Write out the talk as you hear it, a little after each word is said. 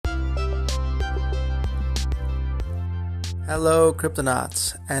Hello,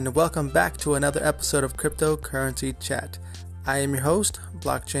 Cryptonauts, and welcome back to another episode of Cryptocurrency Chat. I am your host,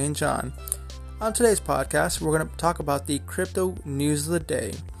 Blockchain John. On today's podcast, we're going to talk about the crypto news of the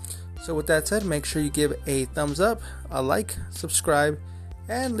day. So with that said, make sure you give a thumbs up, a like, subscribe,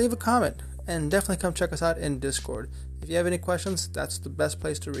 and leave a comment. And definitely come check us out in Discord. If you have any questions, that's the best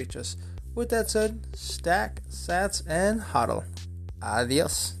place to reach us. With that said, stack, sats, and hodl.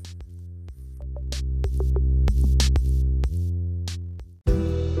 Adios.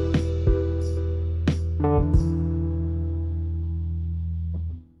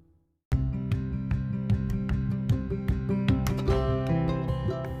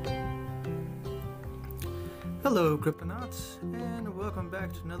 Hello, Cryptonauts, and welcome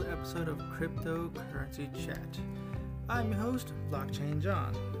back to another episode of Cryptocurrency Chat. I'm your host, Blockchain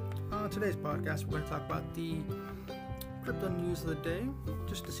John. On today's podcast, we're going to talk about the crypto news of the day,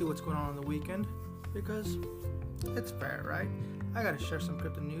 just to see what's going on the weekend, because it's fair, right? I got to share some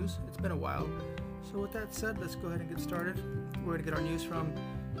crypto news. It's been a while. So with that said, let's go ahead and get started. We're going to get our news from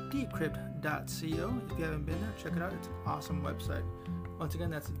decrypt.co. If you haven't been there, check it out. It's an awesome website. Once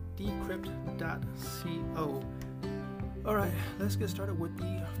again, that's decrypt.co. Alright, let's get started with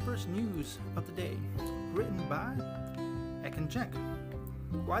the first news of the day, written by Ekin Jenk.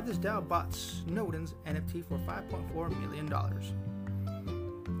 Why this DAO bought Snowden's NFT for $5.4 million.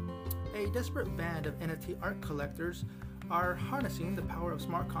 A desperate band of NFT art collectors are harnessing the power of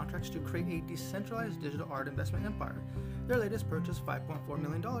smart contracts to create a decentralized digital art investment empire. Their latest purchase, $5.4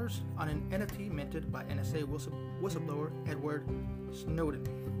 million, on an NFT minted by NSA whistleblower Edward Snowden.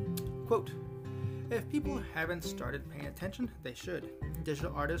 Quote, if people haven't started paying attention, they should.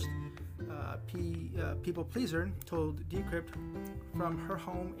 Digital artist People Pleaser told Decrypt from her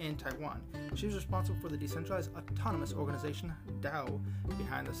home in Taiwan. She was responsible for the decentralized autonomous organization DAO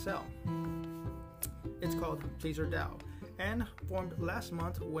behind the cell. It's called Pleaser DAO, and formed last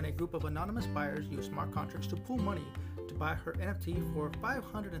month when a group of anonymous buyers used smart contracts to pool money to buy her NFT for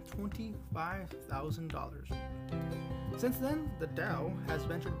 $525,000. Since then, the DAO has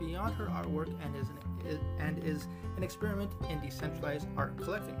ventured beyond her artwork and is an experiment in decentralized art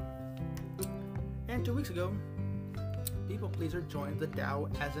collecting. And 2 weeks ago, People Pleaser joined the DAO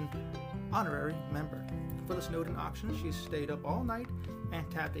as an honorary member. For the Snowden auction, she stayed up all night and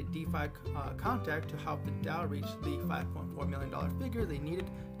tapped a DeFi contact to help the DAO reach the $5.4 million figure they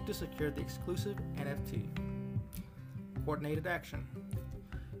needed to secure the exclusive NFT. Coordinated action.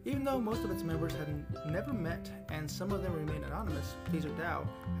 Even though most of its members have never met and some of them remain anonymous, Pleaser DAO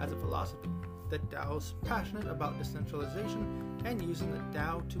has a philosophy. The DAO is passionate about decentralization and using the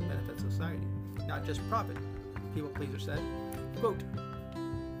DAO to benefit society, not just profit, People Pleaser said. Quote,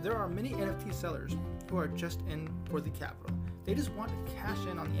 there are many NFT sellers who are just in for the capital. They just want to cash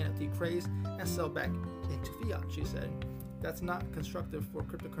in on the NFT craze and sell back into fiat, she said. That's not constructive for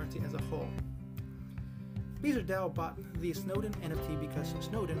cryptocurrency as a whole. Pleaser DAO bought the Snowden NFT because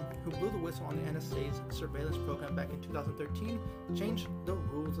Snowden, who blew the whistle on the NSA's surveillance program back in 2013, changed the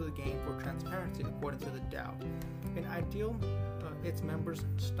rules of the game for transparency according to the DAO, an ideal its members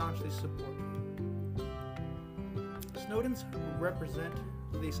staunchly support. Snowdens represent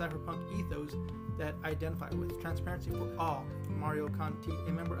the cypherpunk ethos that identify with transparency for all. Mario Conti,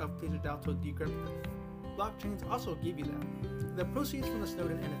 a member of Pleaser DAO, told Decrypt, blockchains also give you that. The proceeds from the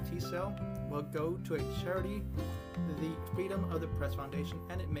Snowden NFT sale will go to a charity, the Freedom of the Press Foundation,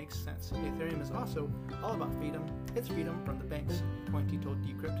 and it makes sense. Ethereum is also all about freedom. It's freedom from the banks, Pointy told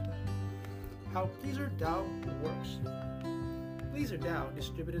Decrypt. How Pleaser DAO works. Pleaser DAO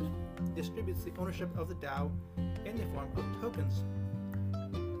distributes the ownership of the DAO in the form of tokens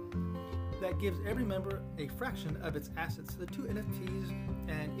that gives every member a fraction of its assets, the two NFTs,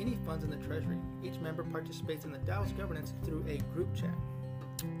 and any funds in the treasury. Each member participates in the DAO's governance through a group chat.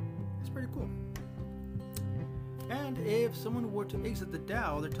 It's pretty cool. And if someone were to exit the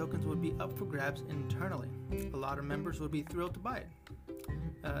DAO, their tokens would be up for grabs internally. A lot of members would be thrilled to buy it.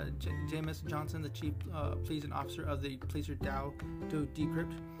 James Johnson, the chief pleasing officer of the Pleaser DAO, to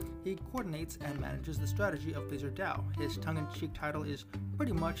Decrypt, he coordinates and manages the strategy of Pleaser DAO. His tongue-in-cheek title is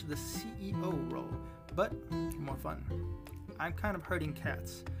pretty much the CEO role, but more fun. I'm kind of herding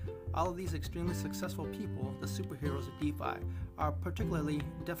cats. All of these extremely successful people, the superheroes of DeFi, are particularly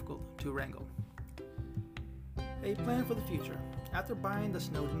difficult to wrangle. A plan for the future. After buying the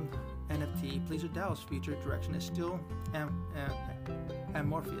Snowden NFT, Pleaser DAO's future direction is still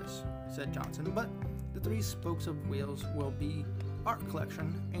amorphous, said Johnson, but the three spokes of wheels will be art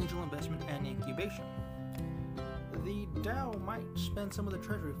collection, angel investment, and incubation. The DAO might spend some of the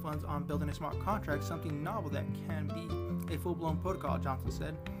treasury funds on building a smart contract, something novel that can be a full-blown protocol, Johnson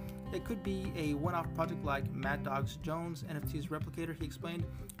said. It could be a one-off project like Mad Dogs Jones NFT's replicator, he explained,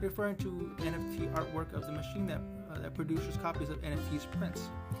 referring to NFT artwork of the machine that produces copies of NFT's prints.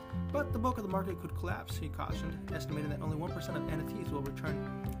 But the bulk of the market could collapse, he cautioned, estimating that only 1% of NFTs will return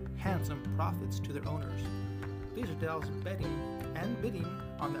handsome profits to their owners. These are DAOs betting and bidding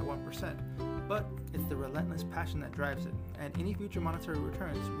on that 1%, but it's the relentless passion that drives it, and any future monetary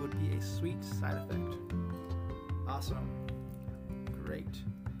returns would be a sweet side effect. Awesome. Great.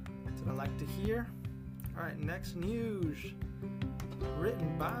 That's what I like to hear. Alright, next news.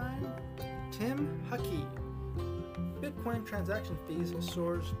 Written by Tim Huckey. Bitcoin transaction fees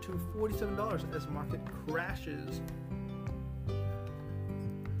soars to $47 as market crashes.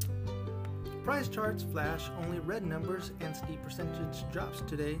 Price charts flash only red numbers and steep percentage drops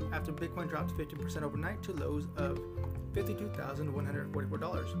today after Bitcoin dropped 15% overnight to lows of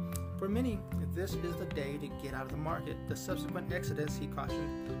 $52,144. For many, this is the day to get out of the market. The subsequent exodus, he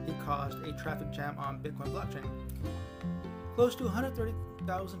cautioned, caused a traffic jam on Bitcoin blockchain. Close to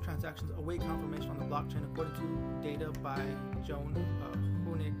 130,000 transactions await confirmation on the blockchain, according to data by Joan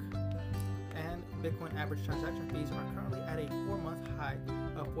Honig. And Bitcoin average transaction fees are currently at a 4-month high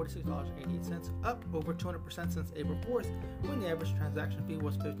of $46.88, up over 200% since April 4th, when the average transaction fee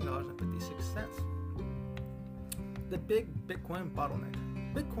was $15.56. The big Bitcoin bottleneck.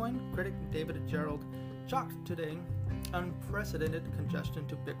 Bitcoin critic David Gerald chalked today unprecedented congestion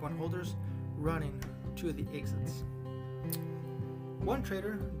to Bitcoin holders running to the exits. One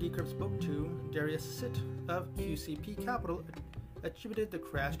trader Decrypt spoke to, Darius Sitt of QCP Capital, attributed the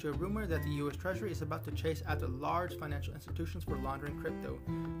crash to a rumor that the U.S. Treasury is about to chase after large financial institutions for laundering crypto.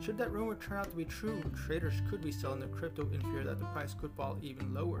 Should that rumor turn out to be true, traders could be selling their crypto in fear that the price could fall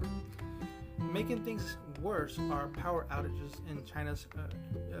even lower. Making things worse are power outages in China's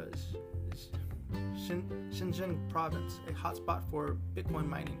Xinjiang province, a hotspot for Bitcoin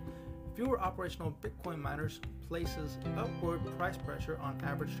mining. Fewer operational Bitcoin miners places upward price pressure on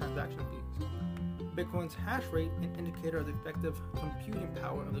average transaction fees. Bitcoin's hash rate, an indicator of the effective computing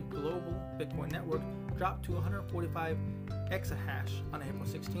power of the global Bitcoin network, dropped to 145 exahash on April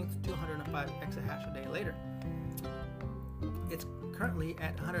 16th, 205 exahash a day later. It's currently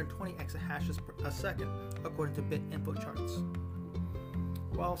at 120 exahashes a second, according to BitInfo charts.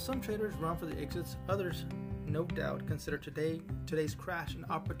 While some traders run for the exits, others no doubt consider today's crash an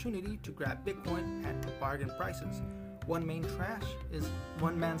opportunity to grab Bitcoin at bargain prices. One man's trash is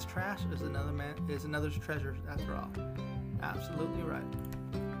another's treasure, after all. Absolutely right.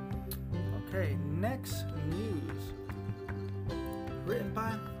 Okay, next news. Written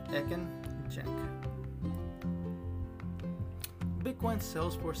by Ekin Jenk. Bitcoin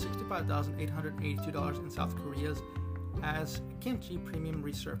sells for $65,882 in South Korea as kimchi premium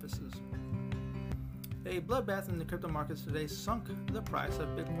resurfaces. A bloodbath in the crypto markets today sunk the price of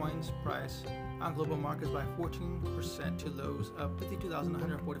Bitcoin's price on global markets by 14% to lows of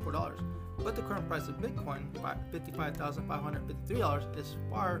 $52,144. But the current price of Bitcoin, $55,553, is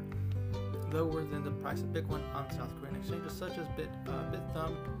far lower than the price of Bitcoin on South Korean exchanges such as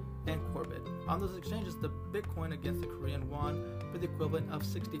Bithumb and Corbit. On those exchanges, the Bitcoin against the Korean won for the equivalent of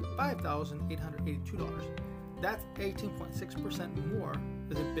 $65,882. That's 18.6% more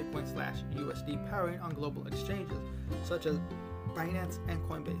than Bitcoin/USD powering on global exchanges such as Binance and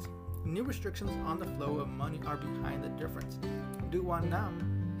Coinbase. New restrictions on the flow of money are behind the difference. Duwan Nam,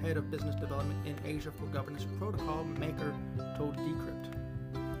 head of business development in Asia for Governance Protocol Maker, told Decrypt.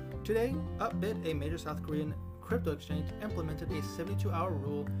 Today, Upbit, a major South Korean crypto exchange, implemented a 72-hour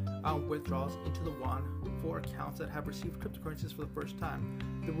rule on withdrawals into the won for accounts that have received cryptocurrencies for the first time.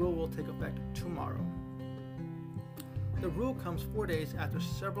 The rule will take effect tomorrow. The rule comes 4 days after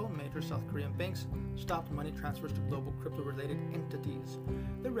several major South Korean banks stopped money transfers to global crypto-related entities.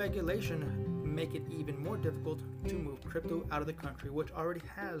 The regulation make it even more difficult to move crypto out of the country, which already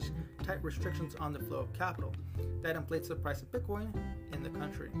has tight restrictions on the flow of capital. That inflates the price of Bitcoin in the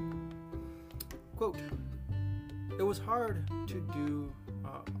country. Quote, "It was hard to do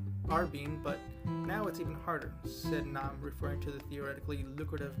arbing, but now it's even harder," said Nam, referring to the theoretically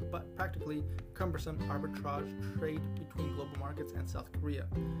lucrative but practically cumbersome arbitrage trade between global markets and South Korea.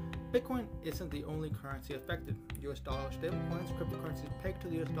 Bitcoin isn't the only currency affected. US dollar stablecoins, cryptocurrencies pegged to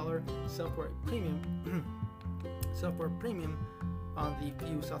the US dollar, sell for a premium on the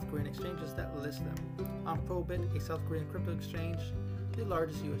few South Korean exchanges that list them. On Probit, a South Korean crypto exchange, the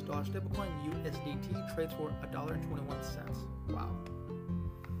largest US dollar stablecoin, USDT, trades for $1.21. Wow.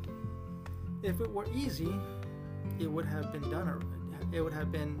 If it were easy, it would have been done already. It would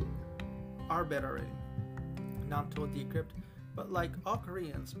have been our bet already, Nam told Decrypt. But like all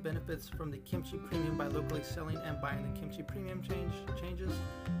Koreans, benefits from the kimchi premium by locally selling and buying the kimchi premium changes.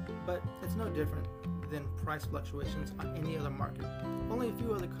 but it's no different than price fluctuations on any other market. Only a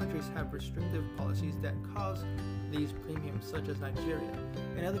few other countries have restrictive policies that cause these premiums, such as Nigeria.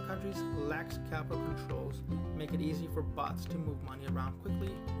 In other countries, lax capital controls make it easy for bots to move money around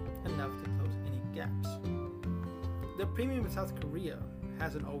quickly enough to close any gaps. The premium in South Korea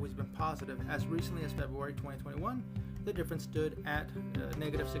hasn't always been positive. As recently as February 2021, the difference stood at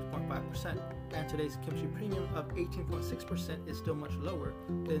negative 6.5%, and today's kimchi premium of 18.6% is still much lower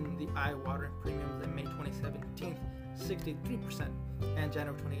than the eye-watering premiums in May 2017, 63%, and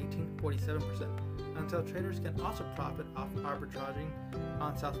January 2018, 47%. Until traders can also profit off arbitraging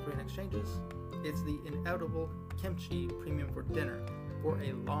on South Korean exchanges, it's the inevitable kimchi premium for dinner for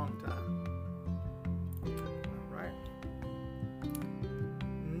a long time. Alright.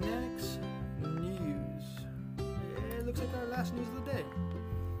 Next news. It looks like our last news of the day.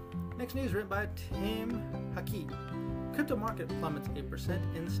 Next news written by Tim Haki. Crypto market plummets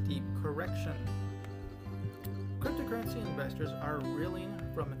 8% in steep correction. Cryptocurrency investors are reeling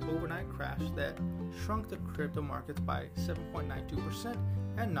from an overnight crash that shrunk the crypto markets by 7.92%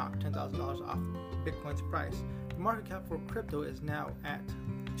 and knocked $10,000 off Bitcoin's price. The market cap for crypto is now at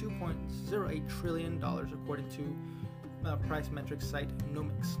 $2.08 trillion, according to price metrics site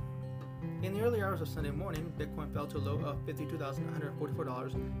Nomics. In the early hours of Sunday morning, Bitcoin fell to a low of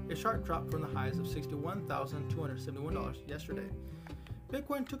 $52,144, a sharp drop from the highs of $61,271 yesterday.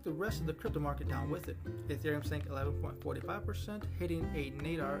 Bitcoin took the rest of the crypto market down with it. Ethereum sank 11.45%, hitting a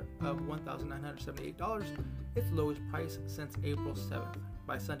nadir of $1,978, its lowest price since April 7th.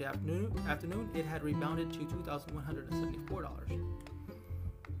 By Sunday afternoon, it had rebounded to $2,174.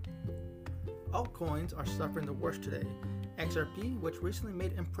 Altcoins are suffering the worst today. XRP, which recently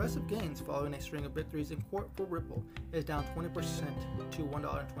made impressive gains following a string of victories in court for Ripple, is down 20% to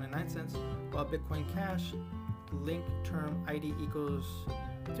 $1.29, while Bitcoin Cash link term ID equals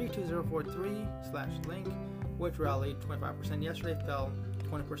 32043/link, which rallied 25% yesterday, fell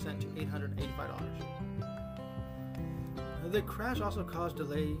 20% to $885. The crash also caused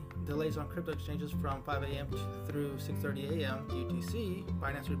delays on crypto exchanges from 5 a.m. through 6:30 a.m. UTC.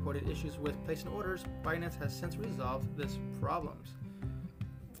 Binance reported issues with placing orders. Binance has since resolved these problems.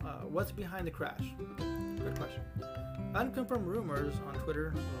 What's behind the crash? Good question. Unconfirmed rumors on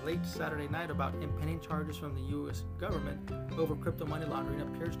Twitter late Saturday night about impending charges from the U.S. government over crypto money laundering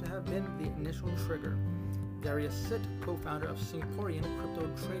appears to have been the initial trigger. Darius Sit, co-founder of Singaporean crypto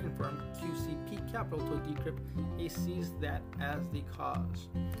trading firm QCP Capital, told Decrypt he sees that as the cause.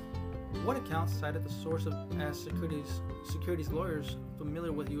 One account cited the source as securities lawyers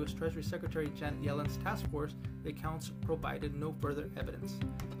familiar with U.S. Treasury Secretary Janet Yellen's task force. The accounts provided no further evidence.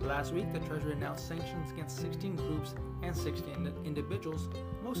 Last week, the Treasury announced sanctions against 16 groups and 16 individuals,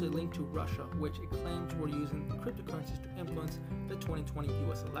 mostly linked to Russia, which it claims were using cryptocurrencies to influence the 2020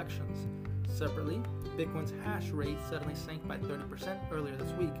 U.S. elections. Separately, Bitcoin's hash rate suddenly sank by 30% earlier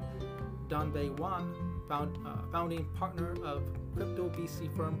this week. Donbei Wan, founding partner of crypto VC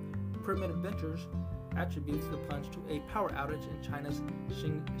firm Primitive Ventures, attributes the plunge to a power outage in China's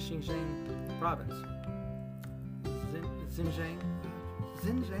Xinjiang province.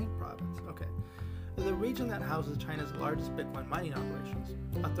 Xinjiang province. Okay. The region that houses China's largest Bitcoin mining operations.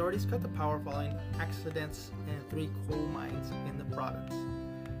 Authorities cut the power following accidents in 3 coal mines in the province.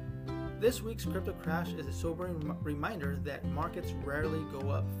 This week's crypto crash is a sobering reminder that markets rarely go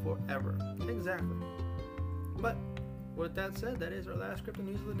up forever. Exactly. But with that said, that is our last crypto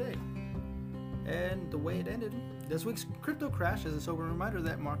news of the day. And the way it ended, this week's crypto crash is a sobering reminder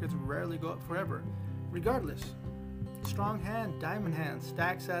that markets rarely go up forever. Regardless, strong hand, diamond hand,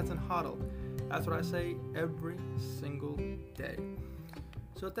 stack sats, and hodl. That's what I say every single day.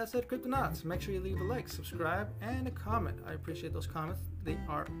 So with that said, Cryptonauts, make sure you leave a like, subscribe, and a comment. I appreciate those comments. They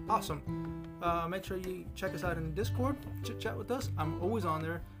are awesome. Make sure you check us out in Discord, chit chat with us. I'm always on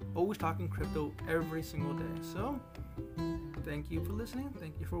there, always talking crypto every single day. So thank you for listening.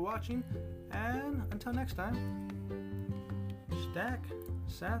 Thank you for watching. And until next time, stack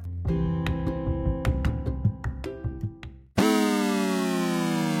sat.